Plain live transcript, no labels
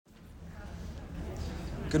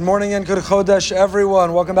Good morning and good Chodesh,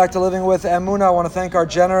 everyone. Welcome back to Living with Emunah. I want to thank our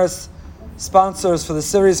generous sponsors for the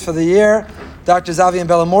series for the year, Dr. Zavi and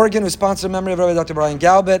Bella Morgan, who sponsored in memory of Rabbi Dr. Brian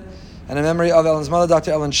Galbit, and in memory of Ellen's mother,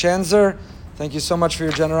 Dr. Ellen Shanzer. Thank you so much for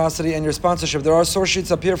your generosity and your sponsorship. There are source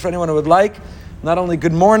sheets up here for anyone who would like. Not only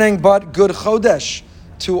good morning, but good Chodesh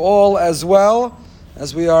to all as well,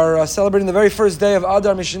 as we are celebrating the very first day of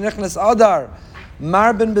Adar, Mishenichnes Adar.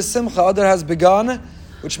 Marbin B'Simcha, Adar has begun,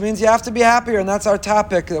 which means you have to be happier, and that's our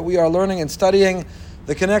topic that we are learning and studying,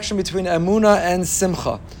 the connection between Emunah and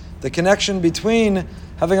Simcha, the connection between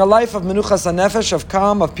having a life of Menuchas HaNefesh, of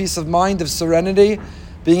calm, of peace of mind, of serenity,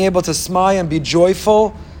 being able to smile and be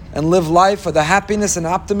joyful and live life with a happiness and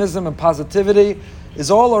optimism and positivity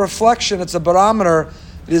is all a reflection, it's a barometer,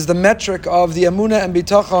 it is the metric of the Emunah and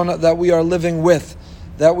Bitachon that we are living with,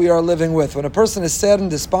 When a person is sad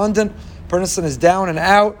and despondent, person is down and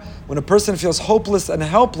out, when a person feels hopeless and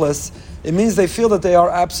helpless, it means they feel that they are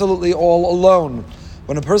absolutely all alone.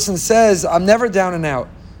 When a person says, I'm never down and out,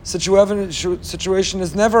 situation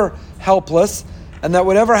is never helpless, and that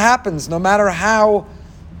whatever happens, no matter how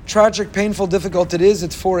tragic, painful, difficult it is,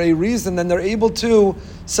 it's for a reason, then they're able to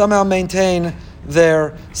somehow maintain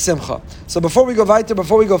their simcha. So before we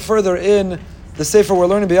go further in the Sefer we're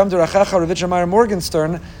learning, B'Yam D'Rachacha, Rav Yitzchak Meyer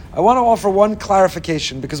Morgenstern, I want to offer one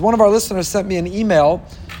clarification, because one of our listeners sent me an email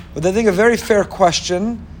with, I think, a very fair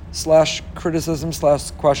question, / criticism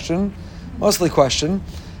 / question, mostly question,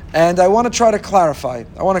 and I want to try to clarify.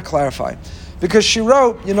 Because she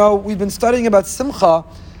wrote, we've been studying about Simcha,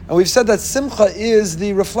 and we've said that Simcha is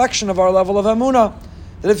the reflection of our level of Emunah.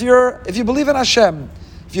 That if you believe in Hashem,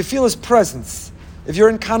 if you feel His presence, if you're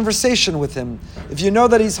in conversation with Him, if you know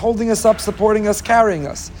that He's holding us up, supporting us, carrying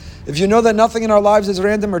us, if you know that nothing in our lives is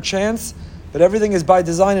random or chance, but everything is by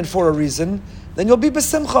design and for a reason, then you'll be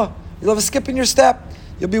b'simcha. You'll have a skip in your step.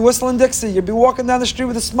 You'll be whistling Dixie. You'll be walking down the street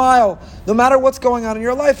with a smile, no matter what's going on in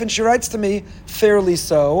your life. And she writes to me, fairly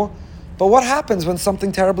so, but what happens when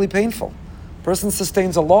something terribly painful? Person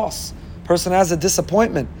sustains a loss. Person has a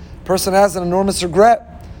disappointment. Person has an enormous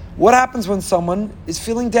regret. What happens when someone is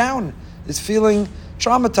feeling down, is feeling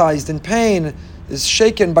traumatized, in pain, is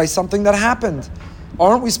shaken by something that happened?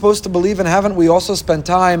 Aren't we supposed to believe, and haven't we also spent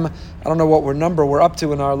time, I don't know what number we're up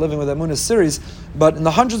to in our Living with Emunah series, but in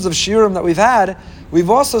the hundreds of shiurim that we've had, we've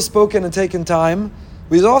also spoken and taken time,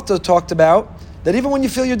 we've also talked about that even when you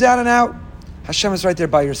feel you're down and out, Hashem is right there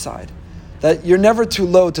by your side. That you're never too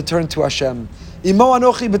low to turn to Hashem. Imo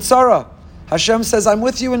anochi b'tzara. Hashem says, I'm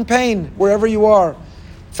with you in pain, wherever you are.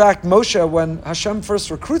 In fact, Moshe, when Hashem first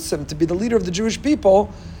recruits him to be the leader of the Jewish people,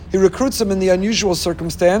 he recruits him in the unusual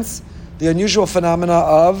circumstance, the unusual phenomena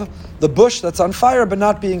of the bush that's on fire but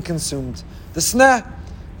not being consumed. The sneh,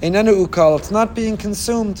 einenu ukal, it's not being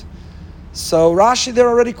consumed. So Rashi there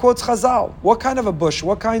already quotes Chazal. What kind of a bush,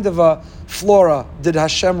 what kind of a flora did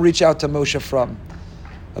Hashem reach out to Moshe from?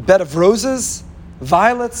 A bed of roses,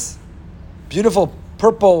 violets, beautiful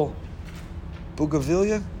purple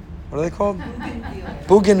bougainvillea? What are they called?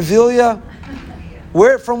 Bougainvillea.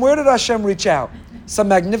 From where did Hashem reach out? Some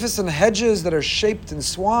magnificent hedges that are shaped in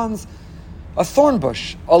swans. A thorn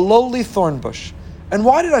bush, a lowly thorn bush. And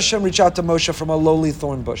why did Hashem reach out to Moshe from a lowly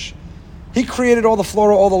thorn bush? He created all the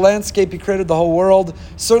flora, all the landscape, He created the whole world.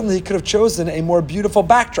 Certainly He could have chosen a more beautiful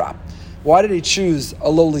backdrop. Why did He choose a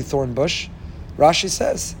lowly thorn bush? Rashi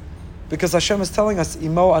says, because Hashem is telling us,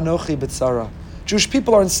 Imo anochi b'tzara. Jewish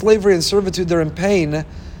people are in slavery and servitude, they're in pain.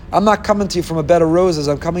 I'm not coming to you from a bed of roses,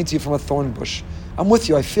 I'm coming to you from a thorn bush. I'm with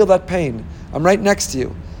you, I feel that pain. I'm right next to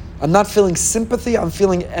you. I'm not feeling sympathy, I'm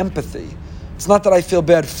feeling empathy. It's not that I feel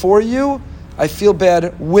bad for you, I feel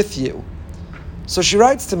bad with you. So she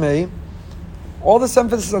writes to me, all this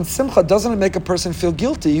emphasis on simcha, doesn't it make a person feel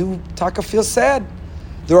guilty? You, Taka, feel sad.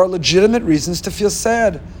 There are legitimate reasons to feel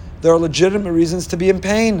sad. There are legitimate reasons to be in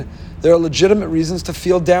pain. There are legitimate reasons to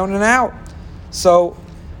feel down and out. So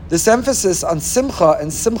this emphasis on simcha,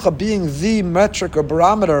 and simcha being the metric or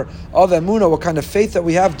barometer of emunah, what kind of faith that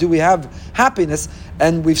we have, do we have happiness?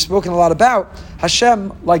 And we've spoken a lot about,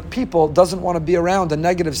 Hashem, like people, doesn't want to be around a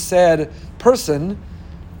negative, sad person,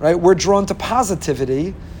 right? We're drawn to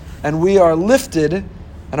positivity, and we are lifted,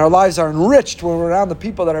 and our lives are enriched when we're around the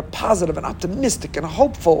people that are positive and optimistic and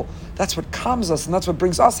hopeful. That's what calms us, and that's what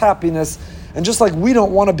brings us happiness. And just like we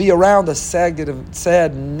don't want to be around a sad,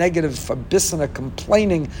 negative, abyssina,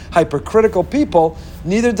 complaining, hypercritical people,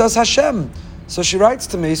 neither does Hashem. So she writes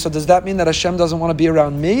to me, so does that mean that Hashem doesn't want to be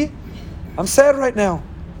around me? I'm sad right now.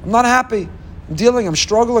 I'm not happy. I'm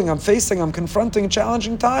struggling, I'm confronting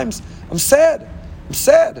challenging times. I'm sad.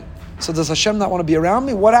 So does Hashem not want to be around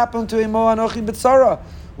me? What happened to Imo Anochi B'tzara?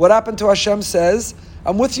 What happened to Hashem says,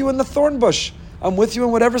 I'm with you in the thorn bush. I'm with you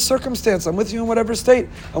in whatever circumstance. I'm with you in whatever state.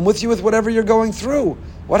 I'm with you with whatever you're going through.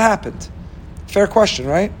 What happened? Fair question,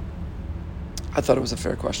 right? I thought it was a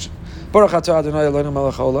fair question. Baruch atah Adonai Eloheinu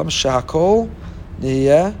melech haolam, shehakol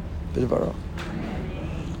niyeh b'dvaro.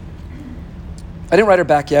 I didn't write her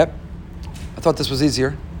back yet. I thought this was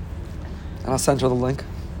easier. And I'll send her the link.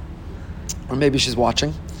 Or maybe she's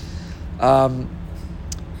watching.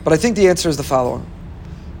 But I think the answer is the following.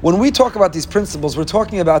 When we talk about these principles, we're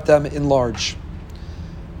talking about them in large.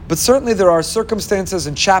 But certainly there are circumstances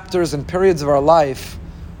and chapters and periods of our life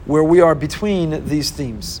where we are between these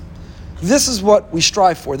themes. This is what we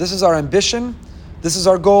strive for. This is our ambition. This is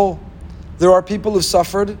our goal. There are people who've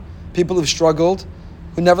suffered, people who've struggled,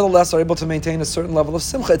 who nevertheless are able to maintain a certain level of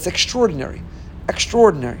simcha. It's extraordinary.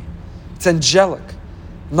 Extraordinary. It's angelic.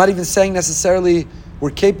 I'm not even saying necessarily we're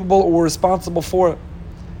capable or we're responsible for it.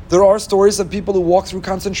 There are stories of people who walked through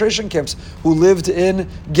concentration camps, who lived in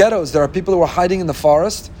ghettos. There are people who were hiding in the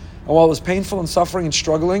forest, and while it was painful and suffering and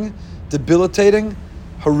struggling, debilitating,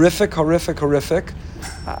 horrific,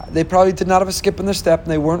 they probably did not have a skip in their step,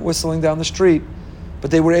 and they weren't whistling down the street,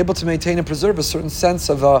 but they were able to maintain and preserve a certain sense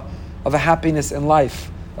of a happiness in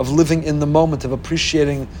life, of living in the moment, of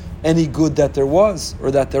appreciating any good that there was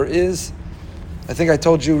or that there is. I think I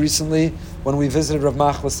told you recently when we visited Rav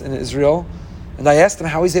Machlis in Israel, and I asked him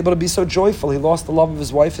how he's able to be so joyful. He lost the love of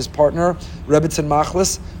his wife, his partner, Rebbetzin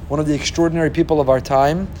Machlis, one of the extraordinary people of our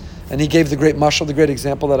time. And he gave the great mashal, the great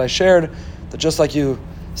example that I shared, that just like you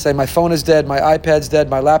say, my phone is dead, my iPad's dead,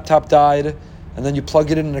 my laptop died, and then you plug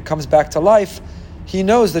it in and it comes back to life, he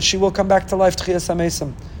knows that she will come back to life, Tchias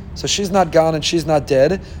HaMesim. So she's not gone and she's not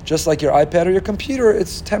dead. Just like your iPad or your computer,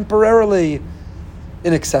 it's temporarily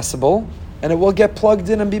inaccessible, and it will get plugged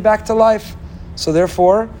in and be back to life. So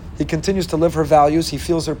therefore, he continues to live her values, he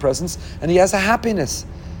feels her presence, and he has a happiness.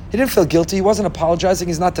 He didn't feel guilty, he wasn't apologizing,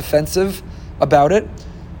 he's not defensive about it.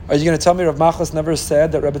 Are you going to tell me Rav Machlis never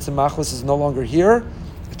said that Rebbetzin Machlis is no longer here?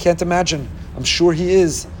 I can't imagine. I'm sure he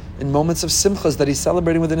is, in moments of simchas that he's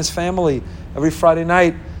celebrating within his family. Every Friday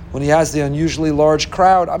night, when he has the unusually large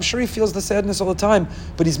crowd, I'm sure he feels the sadness all the time,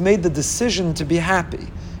 but he's made the decision to be happy.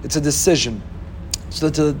 It's a decision. So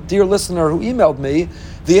to the dear listener who emailed me,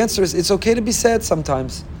 the answer is it's okay to be sad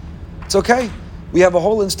sometimes. It's okay. We have a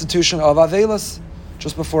whole institution of Avelis.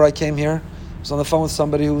 Just before I came here, I was on the phone with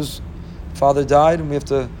somebody whose father died, and we have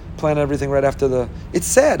to plan everything right after the... It's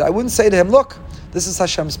sad. I wouldn't say to him, look, this is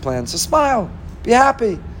Hashem's plan. So smile. Be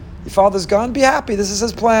happy. Your father's gone. Be happy. This is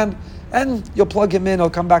his plan. And you'll plug him in. He'll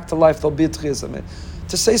come back to life. There'll be a Tchias HaMesim.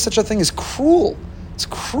 To say such a thing is cruel. It's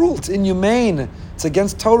cruel. It's inhumane. It's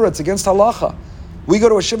against Torah. It's against halacha. We go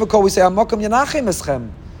to a shiva call. We say, Hamakam Yanachem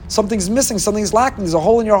Eschem. Something's missing, something's lacking, there's a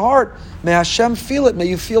hole in your heart. May Hashem feel it, may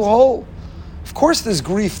you feel whole. Of course there's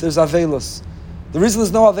grief, there's Avelis. The reason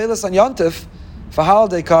there's no Avelis on Yontif, if a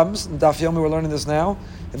holiday comes, and Daf Yomi we're learning this now,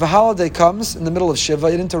 if a holiday comes in the middle of Shiva,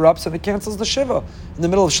 it interrupts and it cancels the Shiva. In the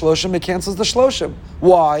middle of Shloshim, it cancels the Shloshim.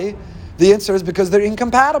 Why? The answer is because they're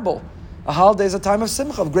incompatible. A holiday is a time of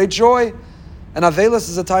Simcha, of great joy, and Avelis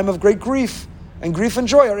is a time of great grief, and grief and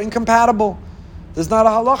joy are incompatible. There's not a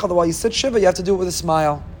halacha that while you sit Shiva, you have to do it with a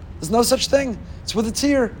smile. There's no such thing. It's with a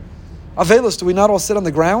tear. Avelis, do we not all sit on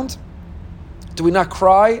the ground? Do we not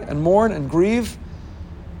cry and mourn and grieve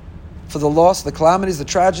for the loss, the calamities, the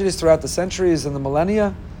tragedies throughout the centuries and the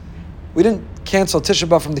millennia? We didn't cancel Tisha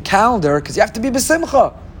B'Av from the calendar because you have to be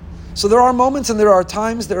b'simcha. So there are moments and there are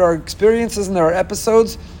times, there are experiences and there are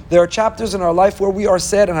episodes, there are chapters in our life where we are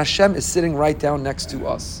sad and Hashem is sitting right down next to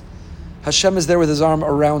us. Hashem is there with his arm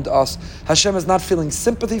around us. Hashem is not feeling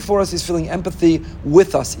sympathy for us, he's feeling empathy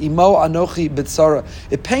with us. Imo anochi b'tzara.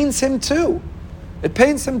 It pains him too. It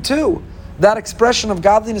pains him too. That expression of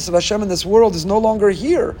godliness of Hashem in this world is no longer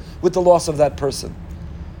here with the loss of that person.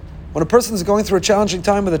 When a person is going through a challenging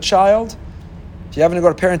time with a child, if you're having to go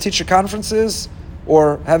to parent-teacher conferences,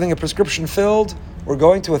 or having a prescription filled, or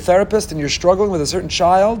going to a therapist and you're struggling with a certain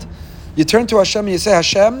child, you turn to Hashem and you say,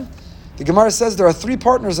 Hashem, the Gemara says there are three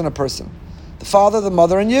partners in a person. The father, the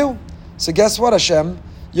mother, and you. So guess what, Hashem?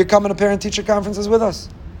 You're coming to parent-teacher conferences with us.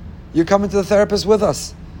 You're coming to the therapist with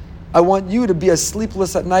us. I want you to be as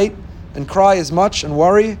sleepless at night and cry as much and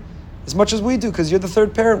worry as much as we do, because you're the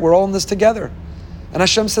third parent. We're all in this together. And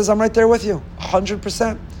Hashem says, I'm right there with you,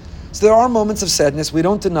 100%. So there are moments of sadness. We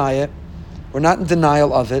don't deny it. We're not in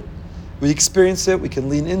denial of it. We experience it. We can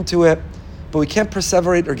lean into it. But we can't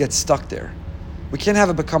perseverate or get stuck there. We can't have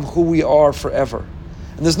it become who we are forever.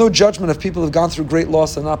 And there's no judgment of people who've gone through great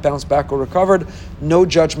loss and not bounced back or recovered. No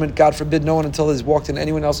judgment, God forbid, no one until he's walked in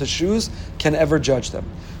anyone else's shoes can ever judge them.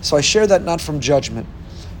 So I share that not from judgment.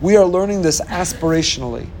 We are learning this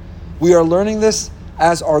aspirationally. We are learning this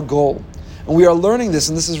as our goal. And we are learning this,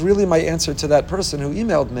 and this is really my answer to that person who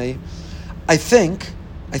emailed me. I think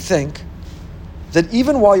that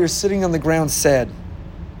even while you're sitting on the ground sad,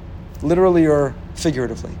 literally or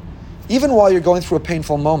figuratively, even while you're going through a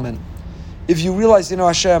painful moment, if you realize,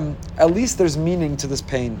 Hashem, at least there's meaning to this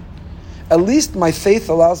pain. At least my faith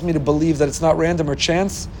allows me to believe that it's not random or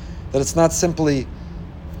chance, that it's not simply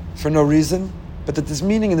for no reason, but that there's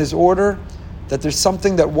meaning and there's order, that there's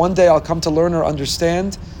something that one day I'll come to learn or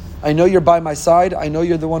understand. I know you're by my side. I know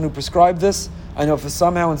you're the one who prescribed this. I know for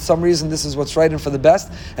somehow and some reason this is what's right and for the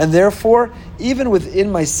best. And therefore, even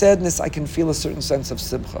within my sadness, I can feel a certain sense of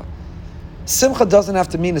simcha. Simcha doesn't have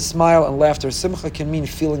to mean a smile and laughter. Simcha can mean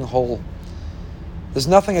feeling whole. There's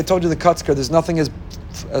nothing, I told you the Kutzker, there's nothing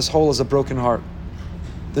as whole as a broken heart.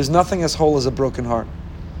 There's nothing as whole as a broken heart.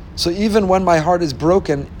 So even when my heart is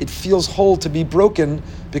broken, it feels whole to be broken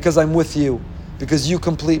because I'm with you, because you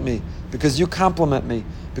complete me, because you compliment me,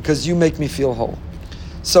 because you make me feel whole.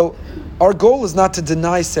 So our goal is not to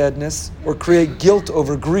deny sadness or create guilt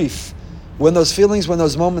over grief. When those feelings, when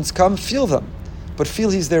those moments come, feel them, but feel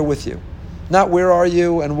He's there with you. Not where are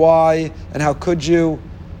you and why and how could you,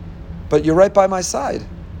 but you're right by my side.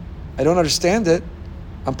 I don't understand it.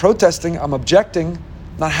 I'm protesting, I'm objecting,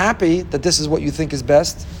 not happy that this is what you think is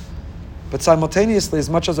best. But simultaneously, as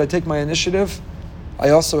much as I take my initiative, I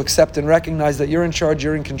also accept and recognize that you're in charge,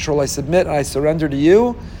 you're in control. I submit and I surrender to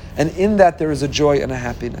you. And in that there is a joy and a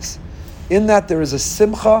happiness. In that there is a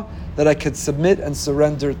simcha that I could submit and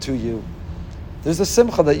surrender to you. There's a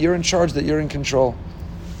simcha that you're in charge, that you're in control,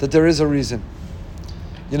 that there is a reason.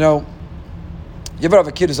 You ever have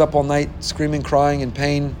a kid who's up all night, screaming, crying, in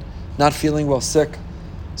pain, not feeling well, sick?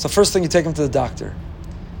 So first thing, you take him to the doctor.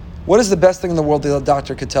 What is the best thing in the world the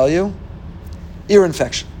doctor could tell you? Ear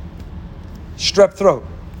infection. Strep throat.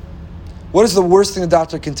 What is the worst thing the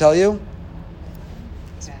doctor can tell you?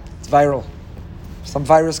 It's viral. Some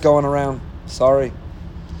virus going around. Sorry.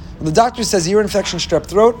 When the doctor says ear infection, strep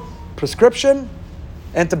throat, prescription,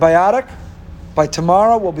 antibiotic, by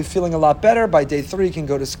tomorrow we'll be feeling a lot better. By day 3 you can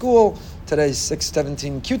go to school. Today's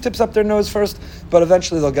 17 Q-tips up their nose first, but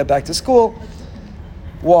eventually they'll get back to school.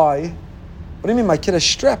 Why? What do you mean my kid has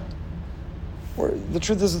strep? The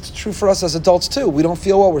truth is, it's true for us as adults too. We don't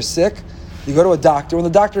feel well, we're sick. You go to a doctor. When the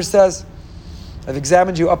doctor says, I've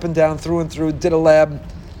examined you up and down, through and through, did a lab,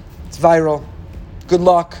 it's viral, good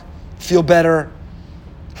luck, feel better,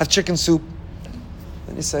 have chicken soup.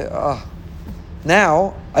 Then you say,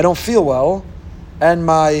 now I don't feel well, and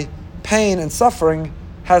my pain and suffering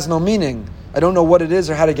has no meaning. I don't know what it is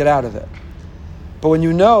or how to get out of it. But when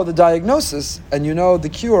you know the diagnosis, and you know the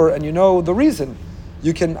cure, and you know the reason,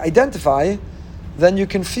 you can identify, then you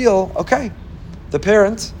can feel, okay, the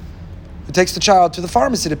parent who takes the child to the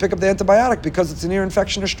pharmacy to pick up the antibiotic because it's an ear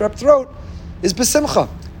infection or strep throat is besimcha.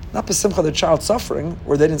 Not besimcha the child's suffering,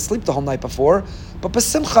 or they didn't sleep the whole night before, but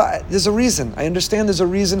besimcha, there's a reason. I understand there's a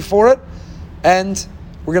reason for it, and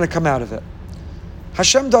we're going to come out of it.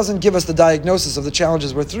 Hashem doesn't give us the diagnosis of the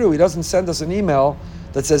challenges we're through. He doesn't send us an email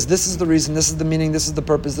that says, this is the reason, this is the meaning, this is the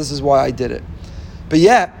purpose, this is why I did it. But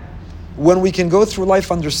yet, when we can go through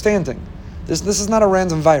life understanding, this is not a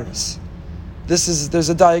random virus. There's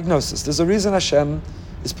a diagnosis. There's a reason Hashem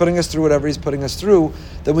is putting us through whatever He's putting us through,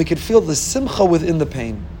 then we could feel the simcha within the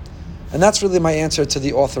pain. And that's really my answer to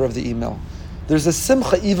the author of the email. There's a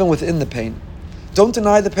simcha even within the pain. Don't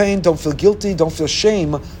deny the pain, don't feel guilty, don't feel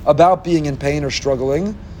shame about being in pain or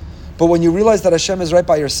struggling. But when you realize that Hashem is right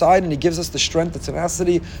by your side and He gives us the strength, the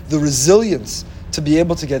tenacity, the resilience to be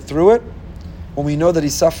able to get through it, when we know that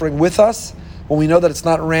He's suffering with us, when we know that it's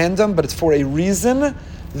not random, but it's for a reason,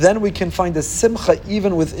 then we can find a simcha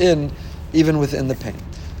even within the pain.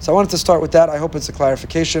 So I wanted to start with that. I hope it's a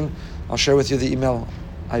clarification. I'll share with you the email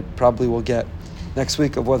I probably will get next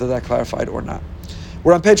week of whether that clarified or not.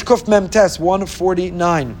 We're on page Kuf Mem Tes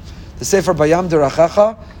 149. The Sefer Bayam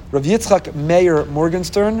Derachacha, Rav Yitzchak Meir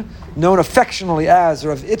Morgenstern, known affectionately as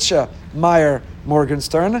Rav Itcha Meir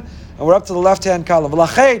Morgenstern. And we're up to the left-hand column.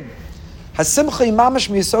 V'lachein, hasimcha mamash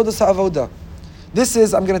miyisodas ha'avoda. This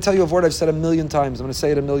is, I'm going to tell you a word I've said 1,000,000 times. I'm going to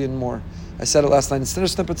say it 1,000,000 more. I said it last night in Sinner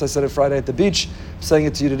Snippets. I said it Friday at the beach. I'm saying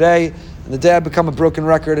it to you today. And the day I become a broken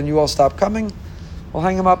record and you all stop coming, we'll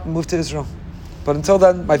hang him up and move to Israel. But until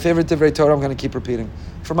then, my favorite Divrei Torah I'm going to keep repeating.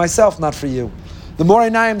 For myself, not for you. The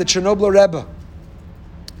Morei Naim, the Chernobyl Rebbe.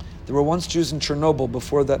 There were once Jews in Chernobyl.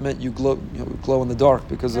 Before that meant you glow in the dark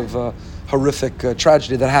because of a horrific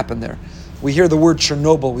tragedy that happened there. We hear the word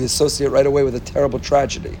Chernobyl, we associate right away with a terrible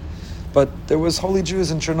tragedy. But there was holy Jews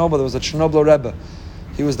in Chernobyl. There was a Chernobyl Rebbe.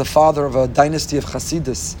 He was the father of a dynasty of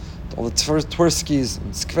Hasidus. All the Tverskis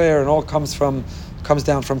and Skver and all comes from comes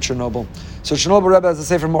down from Chernobyl. So Chernobyl Rebbe has to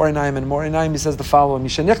say from Moreh Naim, and Moreh Naim he says the following: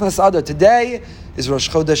 Mishenichnas Adar. Today is Rosh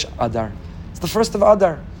Chodesh Adar. It's the first of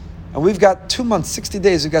Adar, and we've got 2 months, 60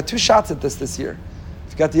 days. We've got 2 shots at this year.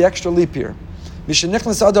 We've got the extra leap year.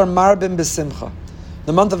 Mishenichnas Adar marbim b'simcha.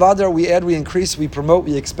 The month of Adar, we add, we increase, we promote,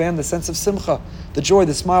 we expand the sense of simcha, the joy,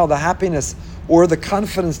 the smile, the happiness, or the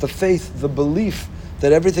confidence, the faith, the belief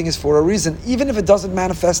that everything is for a reason, even if it doesn't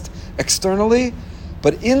manifest externally,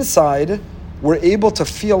 but inside, we're able to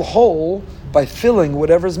feel whole by filling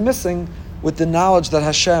whatever's missing with the knowledge that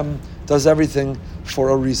Hashem does everything for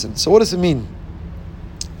a reason. So what does it mean?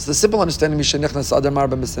 So the simple understanding, Mishenichnas Adar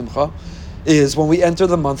marbim b'simcha, is when we enter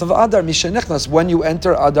the month of Adar. Mishenichnas, when you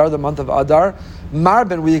enter Adar, the month of Adar,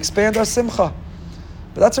 Marben, we expand our simcha.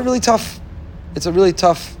 But that's it's a really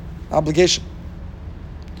tough obligation.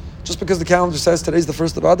 Just because the calendar says today's the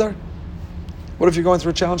first of Adar? What if you're going through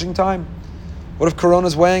a challenging time? What if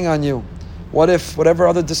Corona's weighing on you? What if whatever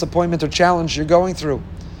other disappointment or challenge you're going through?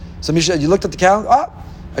 So Misha, you looked at the calendar,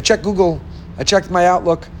 I checked Google, I checked my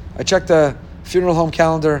Outlook, I checked the funeral home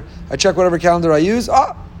calendar, I checked whatever calendar I use,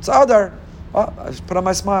 it's Adar. I just put on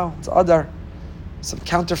my smile, it's Adar. Some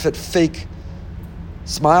counterfeit, fake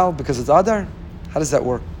smile because it's Adar? How does that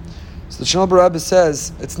work? So the Chernobyl Rebbe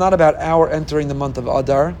says, it's not about our entering the month of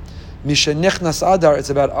Adar. Mishenichnas Adar, it's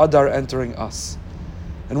about Adar entering us.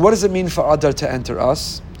 And what does it mean for Adar to enter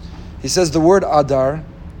us? He says the word Adar,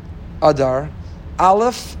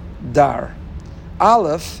 Aleph, Dar.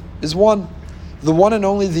 Aleph is one. The one and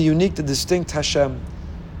only, the unique, the distinct Hashem.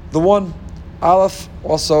 The one. Aleph,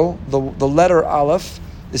 also, the letter Aleph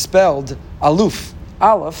is spelled Aluf.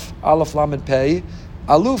 Aleph Lamed Pei.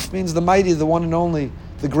 Aluf means the mighty, the one and only,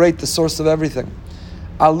 the great, the source of everything.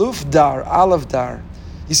 Aluf Dar, Aleph Dar.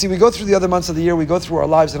 You see, we go through the other months of the year, we go through our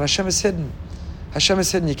lives, and Hashem is hidden. Hashem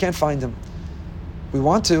is hidden, you can't find Him. We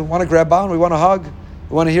want to grab on, we want to hug,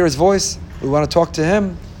 we want to hear His voice, we want to talk to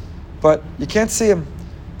Him, but you can't see Him.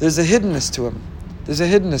 There's a hiddenness to Him. There's a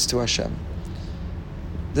hiddenness to Hashem.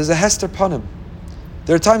 There's a Hester Panim.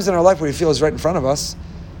 There are times in our life where you feel He's right in front of us.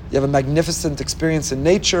 You have a magnificent experience in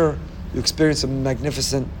nature, you experience a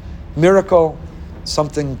magnificent miracle,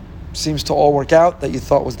 something seems to all work out that you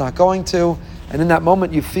thought was not going to, and in that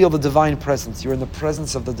moment you feel the divine presence. You're in the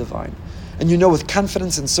presence of the divine. And you know with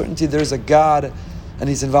confidence and certainty there's a God and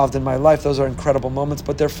He's involved in my life. Those are incredible moments,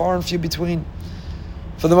 but they're far and few between.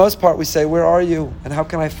 For the most part we say, where are you? And how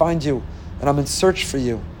can I find you? And I'm in search for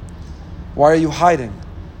you. Why are you hiding?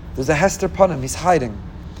 There's a Hester Panim, He's hiding.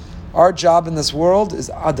 Our job in this world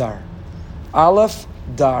is Adar. Aleph,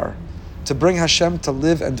 Dar. To bring Hashem to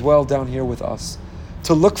live and dwell down here with us.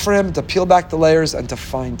 To look for Him, to peel back the layers and to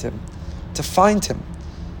find Him. To find Him.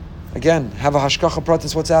 Again, have a Hashkacha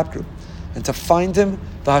Pratis WhatsApp group. And to find Him,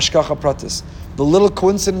 the Hashkacha Pratis. The little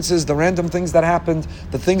coincidences, the random things that happened,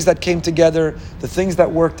 the things that came together, the things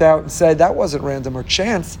that worked out, and say, that wasn't random or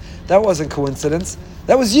chance, that wasn't coincidence,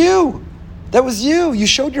 that was you. That was you. You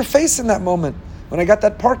showed your face in that moment. When I got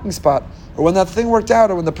that parking spot, or when that thing worked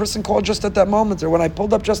out, or when the person called just at that moment, or when I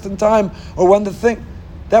pulled up just in time, or when the thing,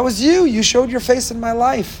 that was you. You showed your face in my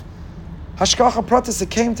life. Hashkacha Pratis, it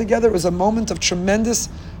came together. It was a moment of tremendous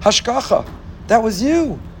Hashkacha. That was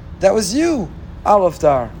you. That was you. Aleph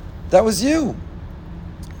Dar. That was you.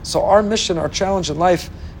 So our mission, our challenge in life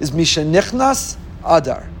is Mishenichnas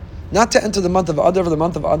Adar. Not to enter the month of Adar, but the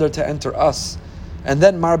month of Adar to enter us. And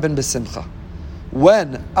then Marben B'Simcha.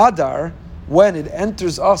 When Adar, when it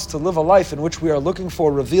enters us to live a life in which we are looking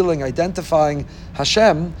for, revealing, identifying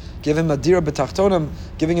Hashem, give Him a dira b'tachtonim,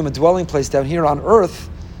 giving Him a dwelling place down here on earth,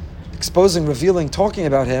 exposing, revealing, talking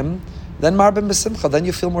about Him, then Marben B'Simcha, then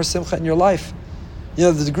you feel more simcha in your life. You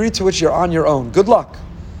know, the degree to which you're on your own. Good luck.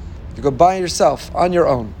 You go by yourself, on your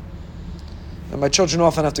own. And my children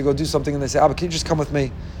often have to go do something and they say, Abba, can you just come with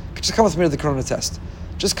me? Just come with me to the Corona test.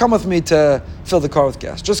 Just come with me to fill the car with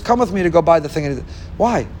gas. Just come with me to go buy the thing.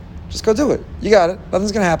 Why? Just go do it. You got it.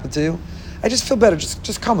 Nothing's going to happen to you. I just feel better.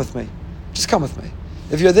 Just come with me. Just come with me.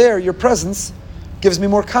 If you're there, your presence gives me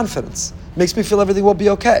more confidence. Makes me feel everything will be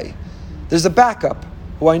okay. There's a backup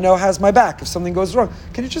who I know has my back if something goes wrong.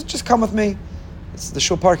 Can you just come with me? It's the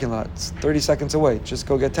shul parking lot. It's 30 seconds away. Just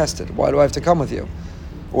go get tested. Why do I have to come with you?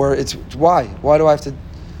 Or it's why? Why do I have to?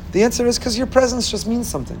 The answer is because your presence just means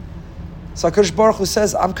something. So HaKadosh Baruch Hu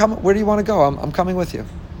says, I'm coming. Where do you want to go? I'm coming with you.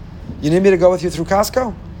 You need me to go with you through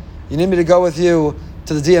Costco? You need me to go with you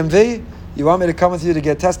to the DMV? You want me to come with you to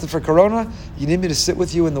get tested for Corona? You need me to sit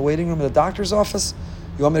with you in the waiting room of the doctor's office?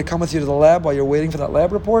 You want me to come with you to the lab while you're waiting for that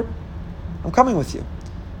lab report? I'm coming with you.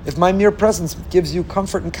 If my mere presence gives you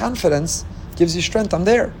comfort and confidence, gives you strength, I'm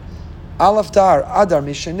there. Aleph Dar, Adar,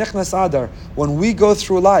 Mishenichnas Adar. When we go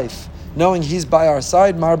through life knowing He's by our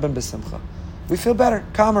side, marben b'simcha. We feel better,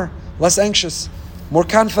 calmer, less anxious, more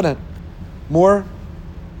confident, more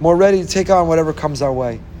ready to take on whatever comes our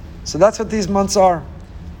way. So that's what these months are.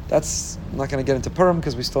 I'm not going to get into Purim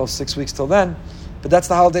because we still have 6 weeks till then, but that's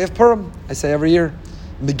the holiday of Purim. I say every year.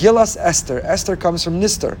 Megillas Esther. Esther comes from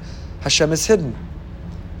Nister. Hashem is hidden.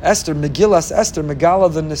 Esther, Megillas Esther,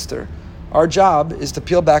 Megala the Nister. Our job is to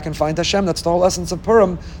peel back and find Hashem. That's the whole essence of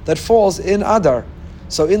Purim that falls in Adar.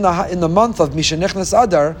 So in the month of Mishenechnes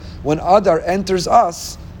Adar, when Adar enters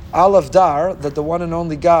us, Aleph Dar, that the one and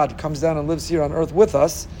only God comes down and lives here on earth with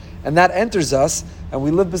us, and that enters us, and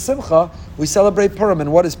we live b'simcha, we celebrate Purim.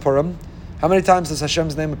 And what is Purim? How many times does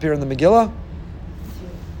Hashem's name appear in the Megillah?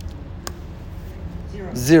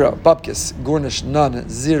 Zero. Bupkis, Gurnish, none,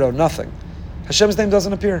 zero, nothing. Hashem's name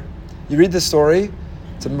doesn't appear. You read this story,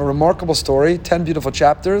 it's a remarkable story, 10 beautiful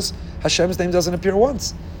chapters. Hashem's name doesn't appear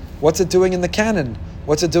once. What's it doing in the canon?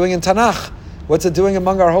 What's it doing in Tanakh? What's it doing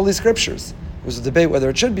among our holy scriptures? There's a debate whether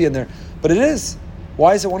it should be in there, but it is.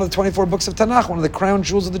 Why is it one of the 24 books of Tanakh, one of the crown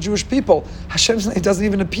jewels of the Jewish people? Hashem's name doesn't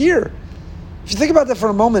even appear. If you think about that for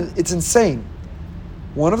a moment, it's insane.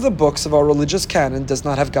 One of the books of our religious canon does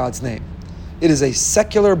not have God's name. It is a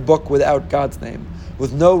secular book without God's name,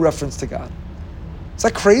 with no reference to God. Is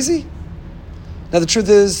that crazy? Now the truth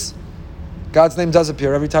is, God's name does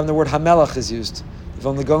appear every time the word Hamelach is used. The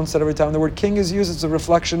Vilna Gaon said every time the word king is used, it's a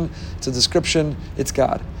reflection, it's a description, it's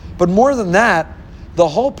God. But more than that, the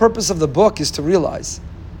whole purpose of the book is to realize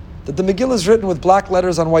that the Megillah is written with black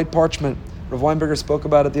letters on white parchment. Rav Weinberger spoke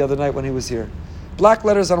about it the other night when he was here. Black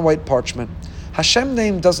letters on white parchment. Hashem's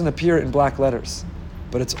name doesn't appear in black letters,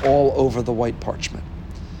 but it's all over the white parchment.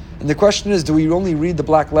 And the question is, do we only read the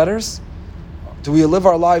black letters? Do we live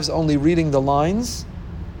our lives only reading the lines?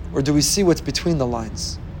 Or do we see what's between the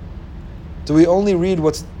lines? Do we only read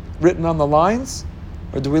what's written on the lines?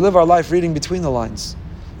 Or do we live our life reading between the lines?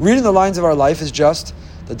 Reading the lines of our life is just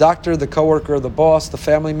the doctor, the coworker, the boss, the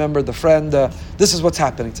family member, the friend. This is what's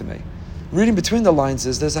happening to me. Reading between the lines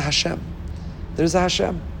is there's a Hashem. There's a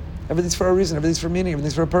Hashem. Everything's for a reason. Everything's for meaning.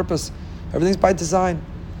 Everything's for a purpose. Everything's by design.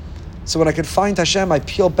 So when I can find Hashem, I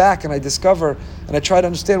peel back and I discover and I try to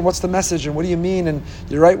understand what's the message and what do you mean, and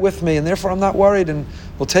you're right with me, and therefore I'm not worried, and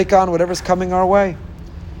we'll take on whatever's coming our way.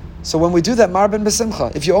 So when we do that, marben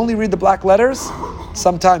b'simcha, if you only read the black letters,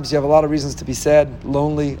 sometimes you have a lot of reasons to be sad,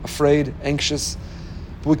 lonely, afraid, anxious.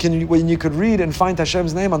 But when you could read and find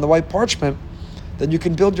Hashem's name on the white parchment, then you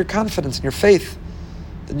can build your confidence and your faith.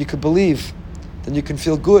 Then you could believe. Then you can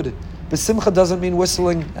feel good. B'simcha doesn't mean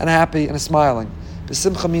whistling and happy and smiling.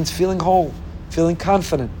 B'simcha means feeling whole, feeling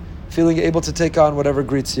confident, feeling able to take on whatever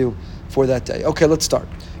greets you for that day. Okay, let's start.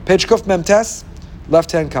 Page Kuf Mem Tes,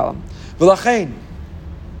 left-hand column. V'lachein.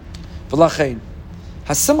 Hasimcha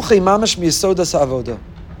mamash miyasodas ha'avoda.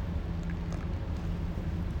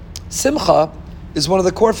 Simcha is one of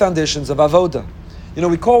the core foundations of avoda. You know,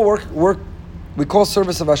 we call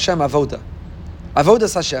service of Hashem avoda.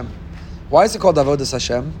 Avodas Hashem. Why is it called avodas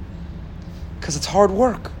Hashem? Because it's hard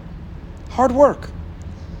work. Hard work.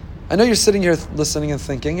 I know you're sitting here listening and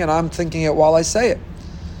thinking, and I'm thinking it while I say it.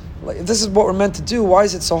 Like, if this is what we're meant to do, why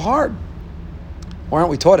is it so hard? Why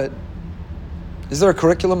aren't we taught it? Is there a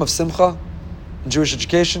curriculum of simcha in Jewish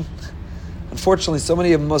education? Unfortunately, so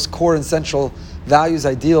many of the most core and central values,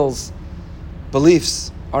 ideals,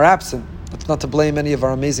 beliefs are absent. That's not to blame any of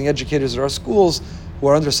our amazing educators at our schools who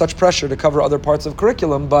are under such pressure to cover other parts of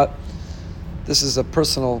curriculum, but this is a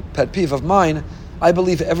personal pet peeve of mine. I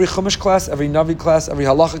believe every Chumash class, every Navi class, every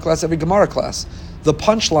Halacha class, every Gemara class, the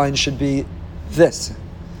punchline should be this.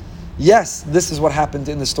 Yes, this is what happened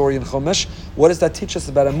in the story in Chumash. What does that teach us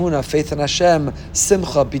about Emunah, faith in Hashem,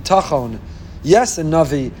 Simcha, Bitachon? Yes, in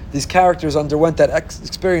Navi, these characters underwent that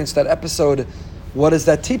experience, that episode. What does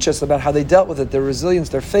that teach us about how they dealt with it, their resilience,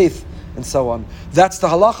 their faith, and so on? That's the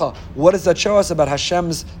halacha. What does that show us about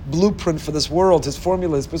Hashem's blueprint for this world, His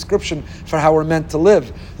formula, His prescription for how we're meant to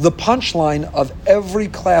live? The punchline of every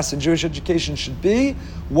class in Jewish education should be,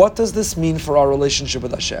 what does this mean for our relationship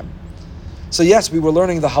with Hashem? So yes, we were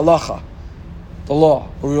learning the halacha, the law,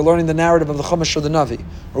 or we were learning the narrative of the Chumash or the Navi,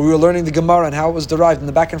 or we were learning the Gemara and how it was derived, and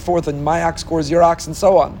the back and forth, and my ox scores your ox, and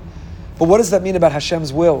so on. But what does that mean about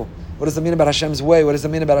Hashem's will? What does that mean about Hashem's way? What does that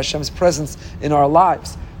mean about Hashem's presence in our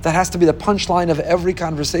lives? That has to be the punchline of every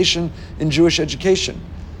conversation in Jewish education.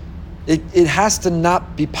 It has to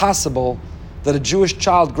not be possible that a Jewish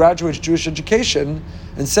child graduates Jewish education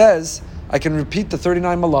and says, I can repeat the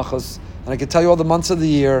 39 malachas, and I can tell you all the months of the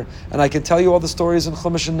year, and I can tell you all the stories in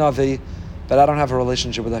Chumash and Navi, but I don't have a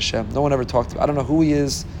relationship with Hashem. No one ever talked to me. I don't know who He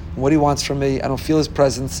is, and what He wants from me. I don't feel His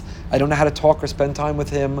presence. I don't know how to talk or spend time with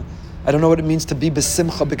Him. I don't know what it means to be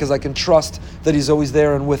besimcha because I can trust that He's always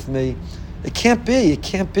there and with me. It can't be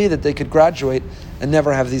that they could graduate and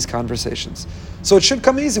never have these conversations. So it should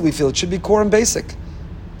come easy, we feel. It should be core and basic.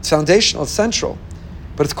 It's foundational, it's central.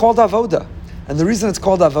 But it's called avoda. And the reason it's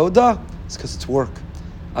called avoda is because it's work.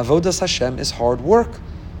 Avodas Hashem is hard work.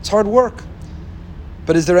 It's hard work.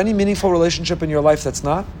 But is there any meaningful relationship in your life that's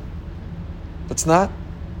not? That's not?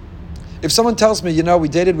 If someone tells me, we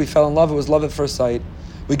dated, we fell in love, it was love at first sight,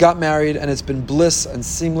 we got married and it's been bliss and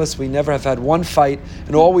seamless, we never have had one fight,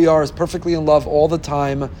 and all we are is perfectly in love all the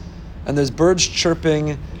time, and there's birds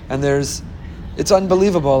chirping, and it's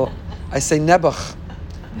unbelievable. I say nebuch.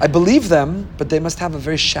 I believe them, but they must have a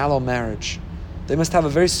very shallow marriage. They must have a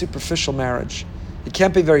very superficial marriage. It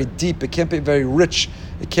can't be very deep, it can't be very rich,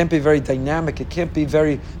 it can't be very dynamic, it can't be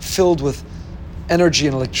very filled with energy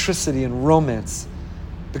and electricity and romance,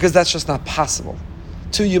 because that's just not possible.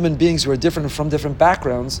 Two human beings who are different and from different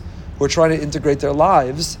backgrounds, who are trying to integrate their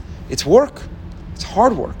lives, it's work. It's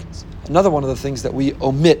hard work. It's another one of the things that we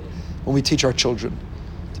omit when we teach our children.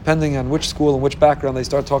 Depending on which school and which background, they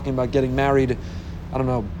start talking about getting married, I don't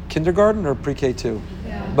know, kindergarten or pre-K 2.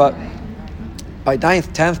 Yeah. But by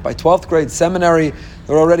 9th, 10th, by 12th grade, seminary,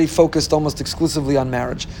 they're already focused almost exclusively on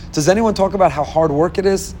marriage. Does anyone talk about how hard work it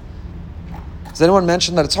is? Does anyone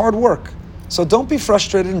mention that it's hard work? So don't be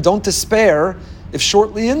frustrated and don't despair if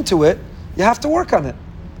shortly into it, you have to work on it.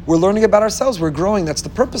 We're learning about ourselves, we're growing, that's the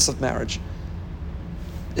purpose of marriage.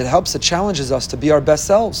 It helps, it challenges us to be our best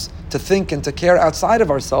selves, to think and to care outside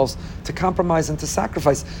of ourselves, to compromise and to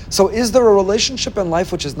sacrifice. So is there a relationship in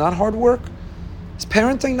life which is not hard work? Is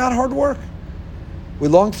parenting not hard work? We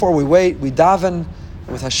long for, we wait, we daven, and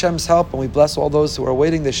with Hashem's help, and we bless all those who are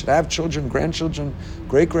waiting. They should have children, grandchildren,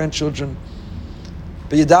 great-grandchildren.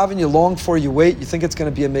 But you daven, you long for, you wait, you think it's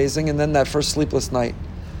going to be amazing, and then that first sleepless night,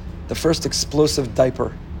 the first explosive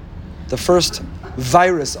diaper, the first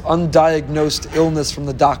virus, undiagnosed illness from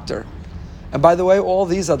the doctor. And by the way, all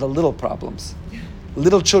these are the little problems.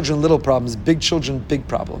 Little children, little problems. Big children, big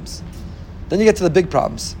problems. Then you get to the big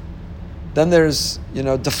problems. Then there's,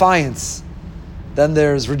 defiance. Then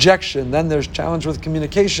there's rejection. Then there's challenge with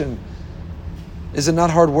communication. Is it not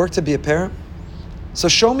hard work to be a parent? So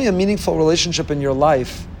show me a meaningful relationship in your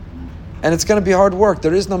life, and it's going to be hard work.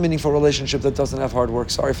 There is no meaningful relationship that doesn't have hard work.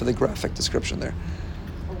 Sorry for the graphic description there.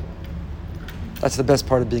 That's the best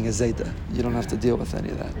part of being a Zayda. You don't have to deal with any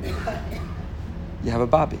of that. You have a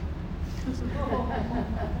Bobby.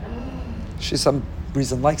 She some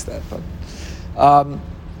reason likes that, but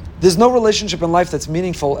there's no relationship in life that's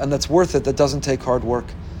meaningful and that's worth it that doesn't take hard work.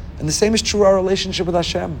 And the same is true of our relationship with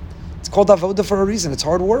Hashem. It's called avoda for a reason. It's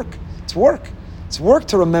hard work. It's work. It's work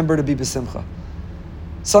to remember to be besimcha.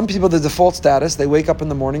 Some people, the default status, they wake up in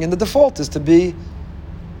the morning and the default is to be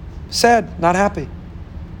sad, not happy.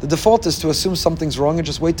 The default is to assume something's wrong and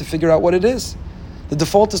just wait to figure out what it is. The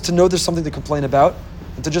default is to know there's something to complain about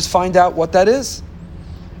and to just find out what that is.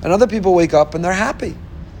 And other people wake up and they're happy.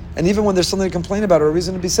 And even when there's something to complain about or a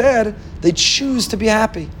reason to be sad, they choose to be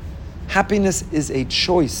happy. Happiness is a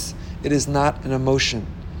choice. It is not an emotion.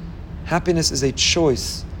 Happiness is a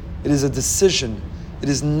choice. It is a decision. It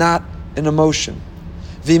is not an emotion.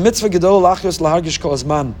 It's a mitzvah gedola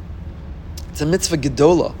It's a mitzvah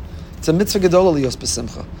gedola lios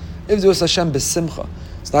besimcha. Ivdu es Hashem besimcha.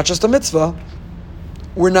 It's not just a mitzvah.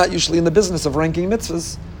 We're not usually in the business of ranking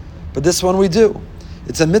mitzvahs, but this one we do.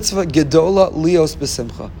 It's a mitzvah gedola lios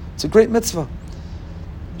besimcha. It's a great mitzvah.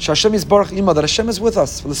 Hashem yisbarach ima, that Hashem is with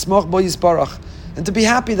us. L'smoch bo yisbarach, and to be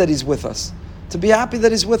happy that He's with us. To be happy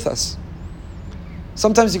that He's with us.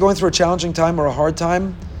 Sometimes you're going through a challenging time or a hard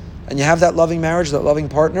time, and you have that loving marriage, that loving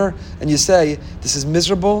partner, and you say, this is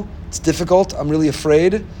miserable, it's difficult, I'm really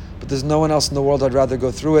afraid, but there's no one else in the world I'd rather go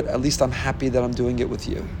through it. At least I'm happy that I'm doing it with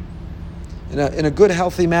you. In a good,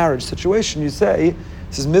 healthy marriage situation, you say,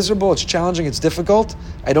 this is miserable, it's challenging, it's difficult,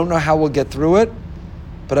 I don't know how we'll get through it,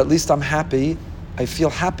 but at least I'm happy, I feel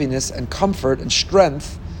happiness and comfort and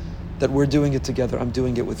strength that we're doing it together, I'm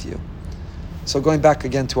doing it with you. So going back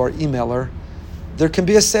again to our emailer, there can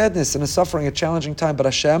be a sadness and a suffering, a challenging time, but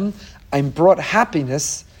Hashem, I'm brought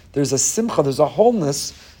happiness, there's a simcha, there's a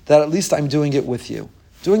wholeness, that at least I'm doing it with you.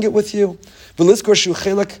 Doing it with you. V'lizkor shu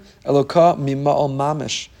chelek eloka mima'al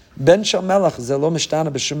mamish. Ben shel melech zelo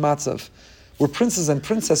mishtana b'shum matzav. We're princes and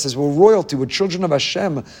princesses, we're royalty, we're children of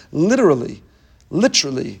Hashem. Literally,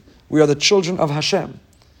 we are the children of Hashem.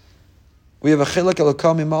 We have a chelek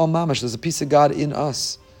eloka mima'al mamish. There's a piece of God in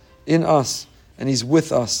us, and He's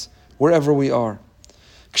with us wherever we are.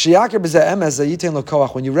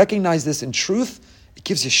 When you recognize this in truth, it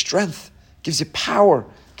gives you strength, gives you power,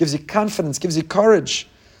 gives you confidence, gives you courage.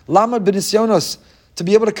 Lamad b'nisyonos, to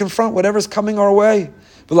be able to confront whatever's coming our way.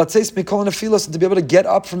 And to be able to get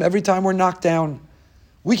up from every time we're knocked down.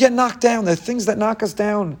 We get knocked down. There are things that knock us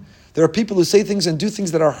down. There are people who say things and do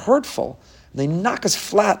things that are hurtful. They knock us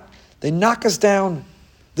flat. They knock us down.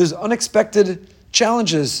 There's unexpected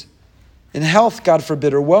challenges in health, God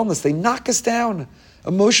forbid, or wellness. They knock us down.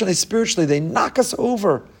 Emotionally, spiritually, they knock us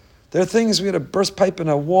over. There are things, we had a burst pipe in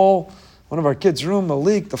a wall, one of our kids' room, a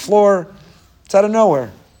leak, the floor. It's out of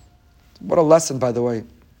nowhere. What a lesson, by the way.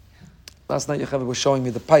 Last night, Yocheved was showing me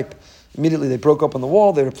the pipe. Immediately, they broke open the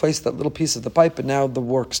wall, they replaced that little piece of the pipe, and now the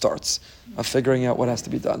work starts of figuring out what has to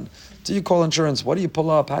be done. Do you call insurance? What do you pull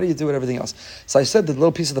up? How do you do it? Everything else. So I said the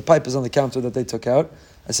little piece of the pipe is on the counter that they took out.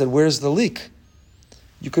 I said, where's the leak?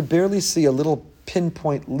 You could barely see a little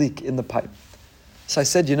pinpoint leak in the pipe. So I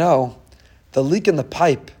said, the leak in the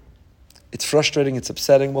pipe, it's frustrating, it's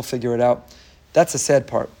upsetting, we'll figure it out. That's the sad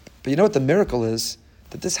part. But you know what the miracle is?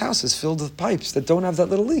 That this house is filled with pipes that don't have that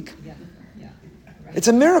little leak. Yeah. It's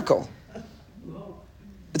a miracle.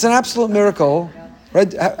 It's an absolute miracle.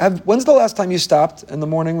 Right? When's the last time you stopped in the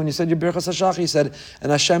morning when you said your Birchas Hashach? You said, and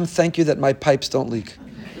Hashem, thank you that my pipes don't leak.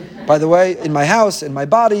 By the way, in my house, in my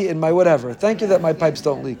body, in my whatever. Thank you that my pipes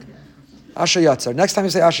don't leak. Asher Yatzar. Next time you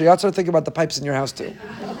say Asher Yatzar, think about the pipes in your house too.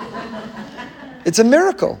 It's a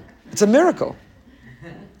miracle. It's a miracle.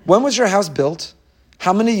 When was your house built?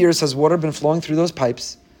 How many years has water been flowing through those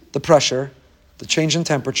pipes? The pressure, the change in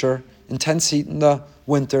temperature, intense heat in the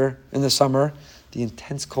winter, in the summer, the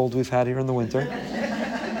intense cold we've had here in the winter.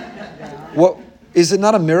 What, is it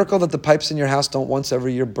not a miracle that the pipes in your house don't once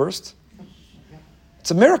every year burst? It's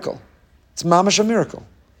a miracle. It's mamash a miracle.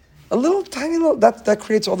 A little tiny little, that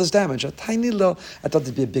creates all this damage. A tiny little, I thought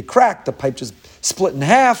there'd be a big crack, the pipe just split in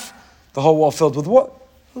half, the whole wall filled with what?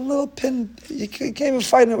 A little pin. You can't even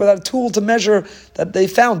find it without a tool to measure that they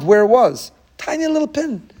found where it was. Tiny little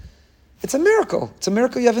pin. It's a miracle. It's a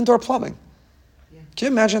miracle you have indoor plumbing. Yeah. Can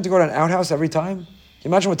you imagine having to go to an outhouse every time? Can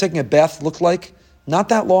you imagine what taking a bath looked like? Not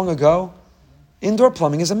that long ago. Indoor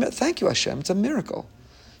plumbing is a miracle. Thank you, Hashem. It's a miracle.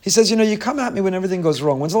 He says, you come at me when everything goes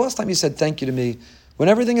wrong. When's the last time you said thank you to me? When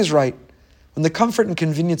everything is right. When the comfort and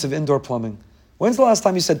convenience of indoor plumbing. When's the last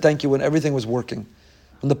time you said thank you when everything was working?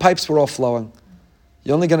 When the pipes were all flowing?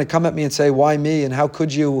 You're only going to come at me and say, why me? And how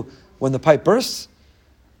could you when the pipe bursts?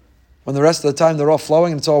 When the rest of the time they're all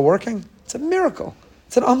flowing and it's all working? It's a miracle.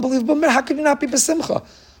 It's an unbelievable miracle. How could you not be besimcha?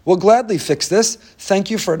 We'll gladly fix this. Thank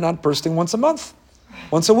you for it not bursting once a month,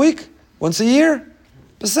 once a week, once a year.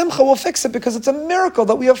 Besimcha, we'll fix it because it's a miracle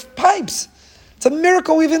that we have pipes. It's a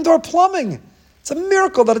miracle we have indoor plumbing. It's a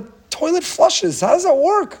miracle that a toilet flushes. How does that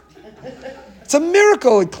work? It's a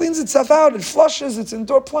miracle. It cleans itself out. It flushes. It's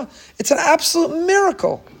indoor plumbing. It's an absolute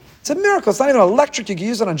miracle. It's a miracle. It's not even electric. You can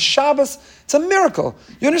use it on Shabbos. It's a miracle.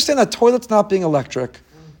 You understand that toilets not being electric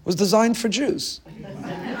was designed for Jews.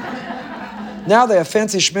 Now they have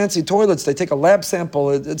fancy schmancy toilets. They take a lab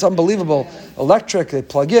sample. It's unbelievable. Electric. They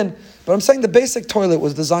plug in. But I'm saying the basic toilet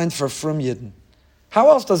was designed for Frum Yidden. How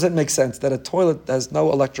else does it make sense that a toilet has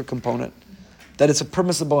no electric component? That it's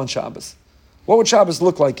permissible on Shabbos? What would Shabbos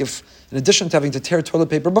look like if, in addition to having to tear toilet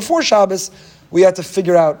paper before Shabbos, we had to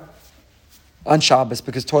figure out on Shabbos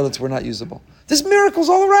because toilets were not usable? There's miracles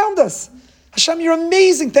all around us. Hashem, you're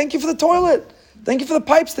amazing. Thank you for the toilet. Thank you for the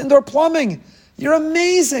pipes, the indoor plumbing. You're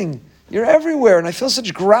amazing. You're everywhere. And I feel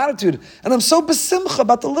such gratitude. And I'm so besimcha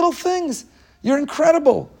about the little things. You're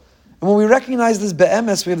incredible. And when we recognize this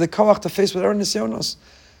be'emes, we have the koach to face with our nisyonos.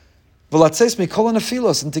 V'latzeis mikol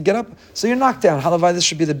nefilos, and to get up. So you're knocked down. Halavai, this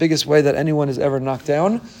should be the biggest way that anyone is ever knocked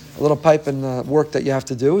down. A little pipe and work that you have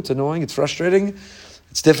to do. It's annoying. It's frustrating.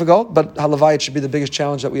 It's difficult. But halavai, it should be the biggest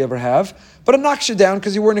challenge that we ever have. But it knocks you down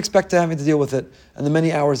because you weren't expected having to deal with it and the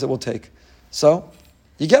many hours it will take. So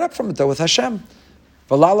you get up from it though with Hashem.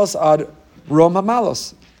 V'lalos ad rom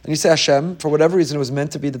hamalos. And you say, Hashem, for whatever reason, it was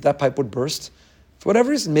meant to be that pipe would burst. For whatever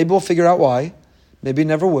reason. Maybe we'll figure out why. Maybe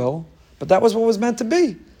never will. But that was what was meant to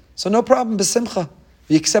be. So no problem, besimcha.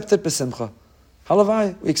 We accept it besimcha.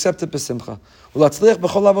 Halavai, we accept it besimcha.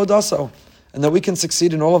 And that we can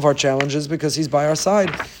succeed in all of our challenges because He's by our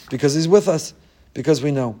side, because He's with us, because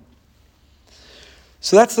we know.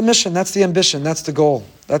 So that's the mission, that's the ambition, that's the goal.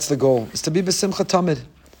 That's the goal. Is to be besimcha tamid.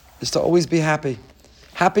 Is to always be happy.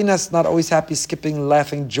 Happiness, not always happy, skipping,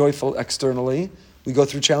 laughing, joyful externally. We go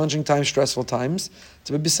through challenging times, stressful times.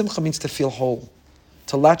 To be besimcha means to feel whole.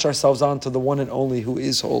 To latch ourselves on to the one and only who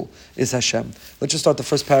is whole, is Hashem. Let's just start the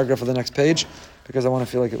first paragraph of the next page, because I want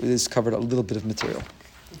to feel like it has covered a little bit of material.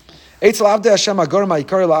 I'll give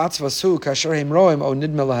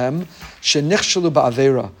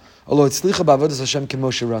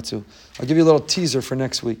you a little teaser for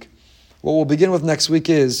next week. What we'll begin with next week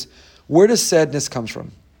is, Where does sadness come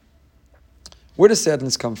from? Where does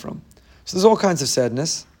sadness come from? So there's all kinds of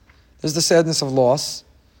sadness. There's the sadness of loss,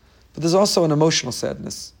 but there's also an emotional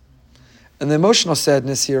sadness. And the emotional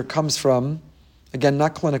sadness here comes from, again,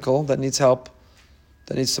 not clinical, that needs help,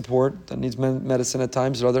 that needs support, that needs medicine at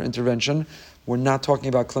times or other intervention. We're not talking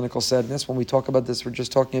about clinical sadness. When we talk about this, we're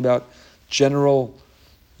just talking about general,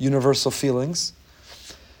 universal feelings.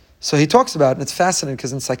 So he talks about, and it's fascinating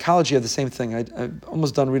because in psychology you have the same thing. I'm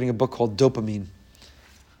almost done reading a book called Dopamine.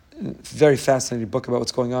 Very fascinating book about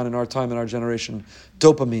what's going on in our time, in our generation.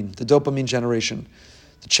 Dopamine, the dopamine generation.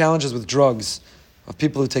 The challenges with drugs, of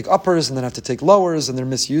people who take uppers and then have to take lowers, and they're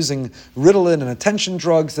misusing Ritalin and attention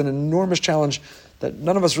drugs, an enormous challenge that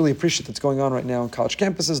none of us really appreciate that's going on right now on college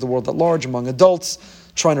campuses, the world at large, among adults,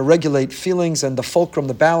 trying to regulate feelings and the fulcrum,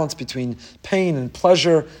 the balance between pain and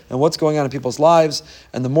pleasure and what's going on in people's lives.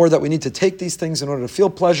 And the more that we need to take these things in order to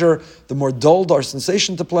feel pleasure, the more dulled our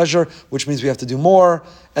sensation to pleasure, which means we have to do more,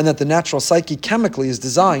 and that the natural psyche chemically is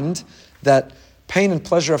designed that pain and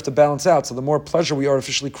pleasure have to balance out. So the more pleasure we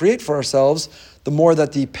artificially create for ourselves, the more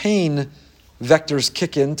that the pain vectors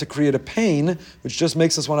kick in to create a pain, which just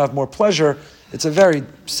makes us want to have more pleasure. It's a very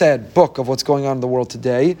sad book of what's going on in the world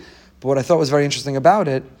today. But what I thought was very interesting about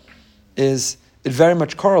it is it very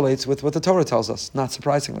much correlates with what the Torah tells us, not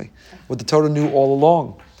surprisingly. What the Torah knew all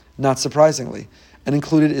along, not surprisingly. And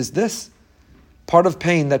included is this. Part of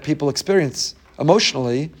pain that people experience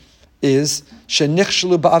emotionally is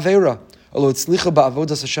shenichshelu ba'avera.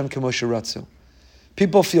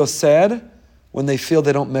 People feel sad when they feel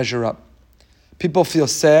they don't measure up. People feel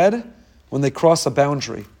sad when they cross a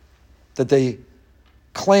boundary that they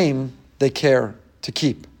claim they care to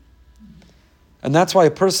keep. And that's why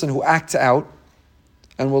a person who acts out,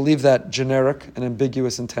 and we'll leave that generic and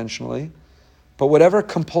ambiguous intentionally, but whatever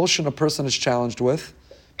compulsion a person is challenged with,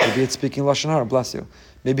 maybe it's speaking Lashon Hara, bless you.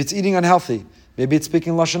 Maybe it's eating unhealthy. Maybe it's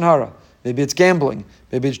speaking Lashon Hara. Maybe it's gambling.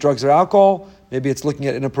 Maybe it's drugs or alcohol. Maybe it's looking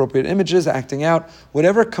at inappropriate images, acting out.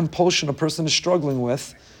 Whatever compulsion a person is struggling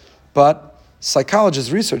with, but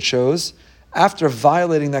psychologists' research shows, after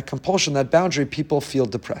violating that compulsion, that boundary, people feel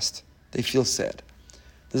depressed. They feel sad.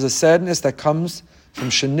 There's a sadness that comes from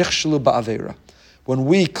shenichshelu ba'avera. When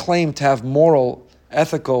we claim to have moral,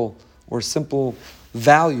 ethical, or simple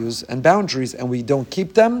values and boundaries and we don't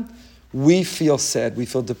keep them, we feel sad, we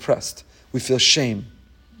feel depressed, we feel shame.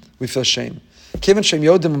 We feel shame. So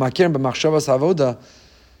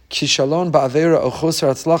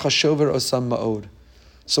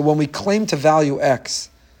when we claim to value X,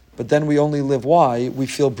 but then we only live Y, we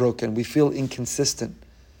feel broken, we feel inconsistent,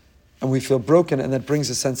 and we feel broken, and that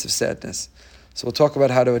brings a sense of sadness. So we'll talk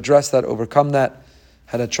about how to address that, overcome that,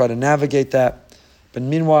 how to try to navigate that. But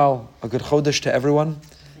meanwhile, a good Chodesh to everyone.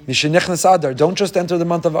 Mishenechnas Adar, don't just enter the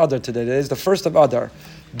month of Adar today. Today is the first of Adar.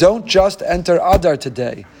 Don't just enter Adar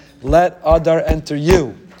today. Let Adar enter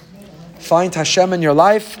you. Find Hashem in your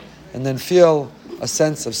life and then feel a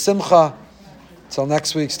sense of simcha. Till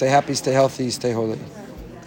next week, stay happy, stay healthy, stay holy.